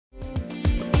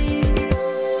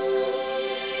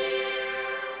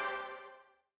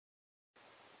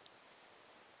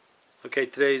Okay,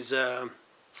 today's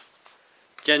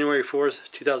January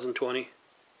 4th, 2020.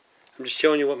 I'm just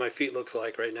showing you what my feet look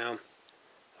like right now.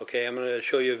 Okay, I'm going to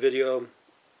show you a video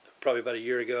probably about a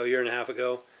year and a half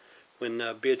ago, when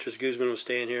Beatrice Guzman was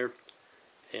staying here.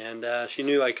 And she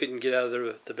knew I couldn't get out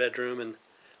of the bedroom and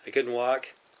I couldn't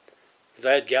walk. Because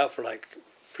I had gout for like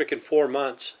freaking 4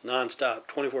 months, non-stop,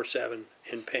 24/7,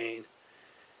 in pain.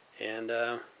 And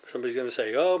somebody's going to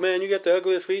say, oh man, you got the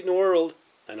ugliest feet in the world.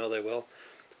 I know they will.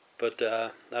 But I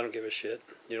don't give a shit.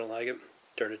 You don't like it?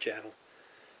 Turn the channel.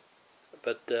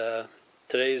 But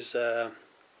today's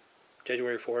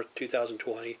January 4th,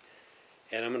 2020.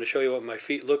 And I'm going to show you what my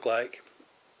feet look like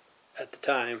at the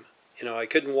time. You know, I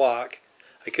couldn't walk.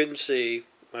 I couldn't see.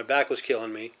 My back was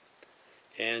killing me.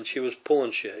 And she was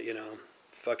pulling shit, you know.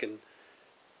 Fucking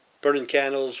burning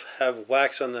candles, have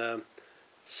wax on the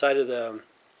side of the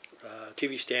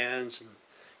TV stands, and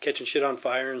catching shit on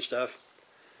fire and stuff.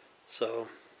 So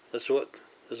this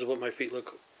is what my feet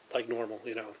look like normal,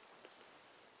 you know.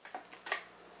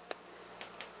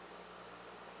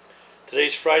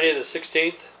 Today's Friday the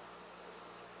 16th,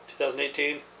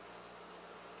 2018.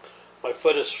 My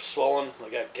foot is swollen. I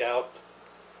got gout,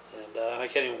 and I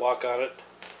can't even walk on it.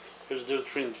 There's a difference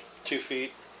between 2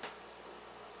 feet.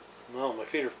 No, my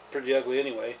feet are pretty ugly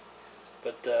anyway.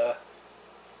 But that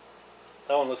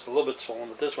one looks a little bit swollen.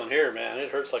 But this one here, man,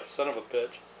 it hurts like a son of a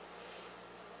bitch.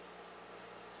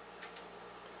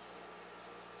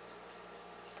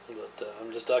 But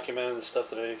I'm just documenting the stuff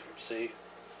that I see.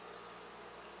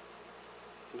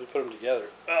 Let me put them together.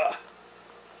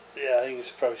 Yeah, I think you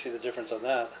should probably see the difference on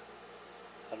that.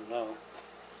 I don't know.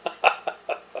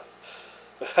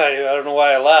 I don't know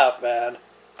why I laugh, man.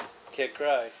 Can't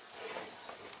cry.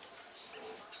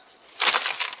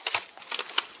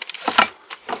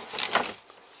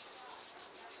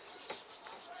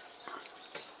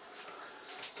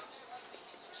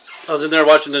 I was in there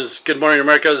watching this Good Morning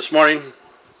America this morning.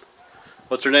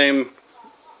 What's her name?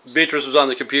 Beatrice was on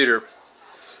the computer.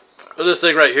 Well, this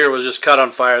thing right here was just caught on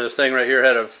fire. This thing right here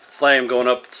had a flame going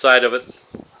up the side of it.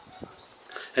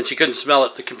 And she couldn't smell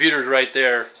it. The computer's right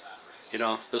there. You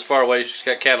know, this far away, she's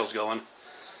got candles going.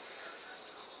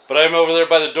 But I'm over there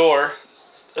by the door,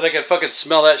 and I can fucking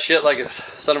smell that shit like a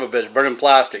son of a bitch, burning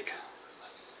plastic.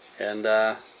 And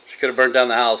she could have burned down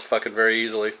the house fucking very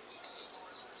easily.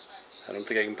 I don't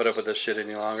think I can put up with this shit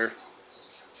any longer.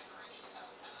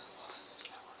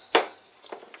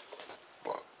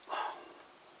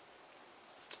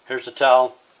 Here's the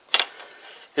towel.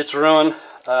 It's ruined.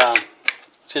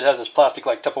 See, it has this plastic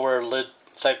like Tupperware lid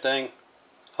type thing.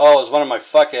 Oh, it was one of my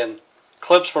fucking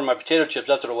clips from my potato chips.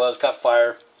 That's what it was. Caught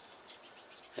fire.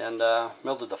 And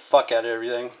melted the fuck out of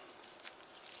everything.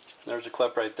 There's a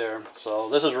clip right there. So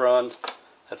this is ruined.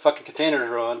 That fucking container is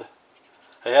ruined.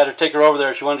 I had to take her over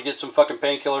there. She wanted to get some fucking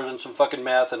painkillers and some fucking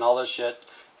meth and all this shit.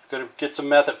 Gonna get some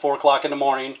meth at 4 o'clock in the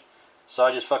morning. So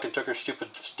I just fucking took her stupid,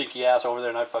 stinky ass over there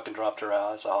and I fucking dropped her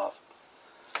ass off.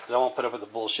 Because I won't put up with the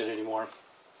bullshit anymore.